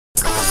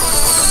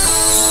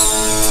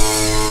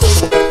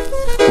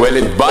Well,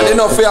 it's bad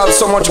enough we have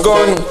so much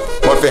gun,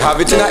 but we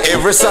have it in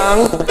every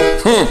song.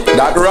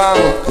 That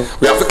wrong.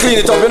 We have to clean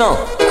it up, you know.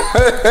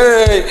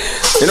 Hey,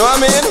 you know what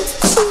I mean?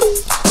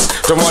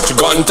 Too much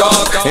gun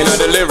talk, in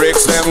the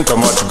lyrics them too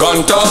much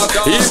gun talk.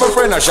 Even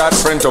friend a shot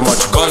friend, too much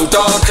gun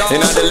talk,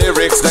 in the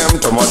lyrics them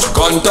too much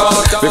gun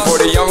talk.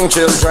 Before the young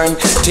children,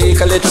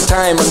 take a little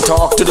time and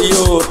talk to the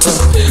youth.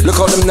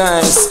 Look how them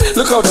nice,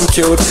 look how them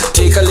cute.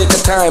 Take a little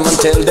time and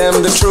tell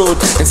them the truth.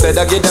 Instead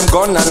I give them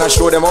gun and I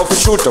show them how to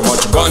shoot. Too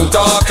much gun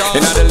talk,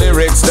 in the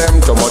lyrics them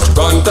too much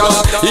gun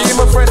talk.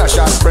 Even friend a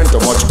shot friend,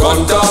 too much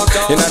gun talk,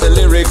 in the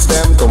lyrics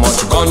them too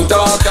much gun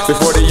talk.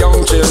 Before the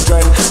young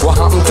children,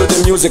 what happened to the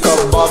music of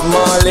Bob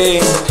Marley,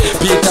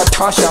 Peter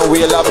Tosh and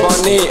Wheeler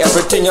Bunny?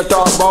 Everything you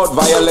talk about,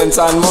 violence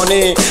and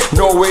money.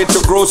 No way to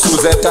grow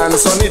Suzette and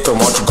Sonny. Too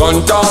much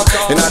gun talk,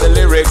 in the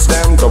lyrics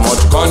them too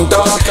much gun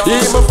talk.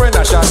 Even friend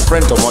a shot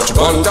friend, too much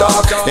gun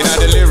talk, in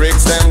the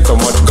lyrics them too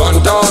much gun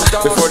talk.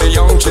 Before the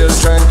young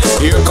children,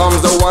 here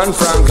comes the one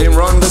Franklin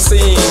run the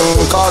scene,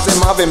 cause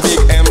him having big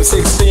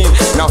M16.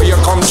 Now here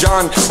come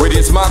John with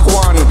his Mach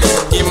 1.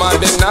 Him a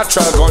the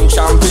natural gun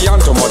champion.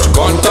 Too much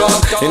gun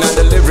talk, in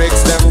the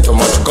lyrics them too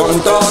much gun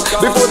talk.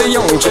 Before the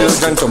young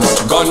children, too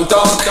much gun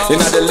talk, in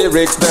the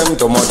lyrics them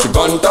too much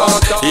gun talk.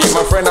 He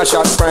my friend a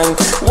shot friend.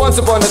 Once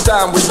upon a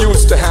time we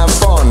used to have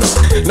fun.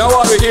 Now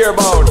all we hear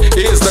about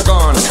is the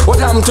gun. What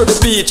happened to the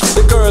beach,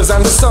 the girls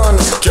and the sun?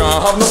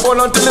 Can't have no fun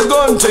until the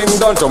gun thing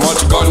done. Too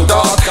much gun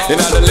talk, in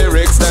the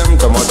lyrics them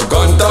too much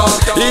gun talk.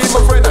 He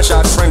my friend a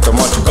shot friend, too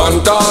much gun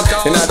talk,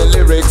 in the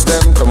lyrics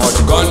them too much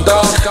gun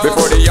talk.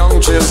 Before the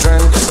young children,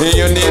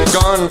 you need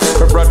gun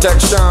for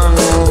protection.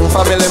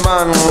 Family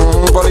man,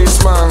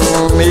 policeman,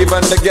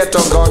 even the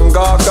ghetto gun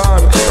got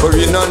gun. But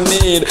we don't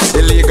need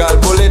illegal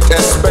bullet,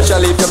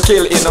 especially if you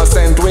kill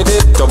innocent with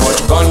it. Too much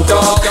gun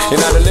talk, in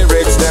the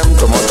lyrics them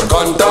too much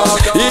gun talk.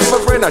 Even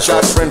friend a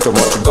shot friend, too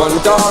much gun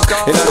talk,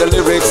 in the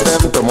lyrics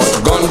them too much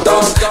gun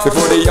talk.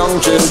 Before the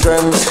young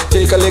children,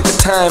 take a little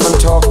time and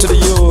talk to the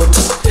youth.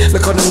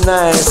 Look how them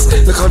nice,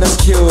 look how them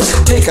cute.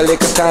 Take a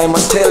little time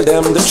and tell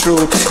them the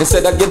truth.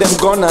 Instead I give them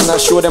gun and I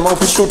show them how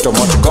to shoot. Too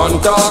much gun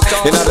talk,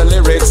 in the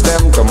lyrics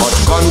them too much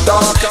gun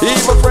talk.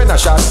 Even friend a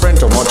shot friend,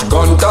 too much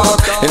gun talk,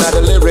 in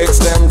the lyrics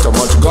them too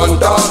much gun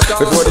talk.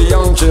 Before the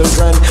young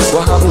children,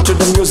 what happened to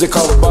the music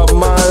of Bob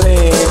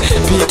Marley,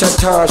 Peter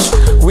Tosh,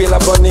 Wheeler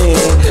Bunny?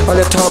 All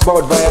they talk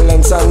about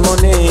violence and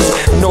money.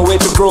 No way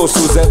to grow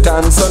Suzette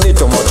and Sonny.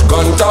 Too much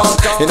gun talk,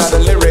 in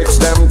the lyrics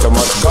them too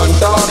much gun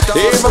talk.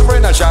 Even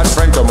friend a shot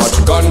friend, too much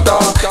gun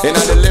talk, in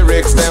the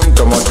lyrics them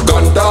too much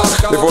gun talk.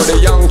 Before the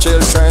young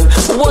children,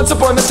 once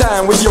upon a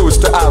time we used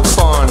to have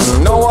fun.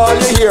 Now all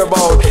you hear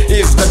about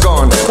is the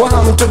gun. What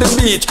happened to the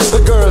beach,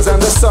 the girls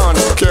and the sun?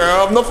 Can't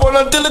have no fun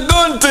until the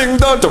gun thing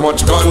done. Too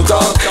much gun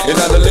talk, in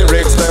the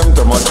lyrics them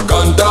too much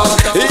gun talk.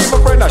 Even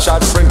friend a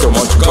shot friend, too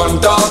much gun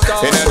talk,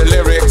 in the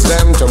lyrics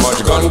them too much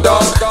gun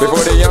talk.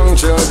 Before the young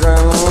children,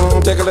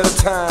 take a little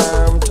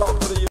time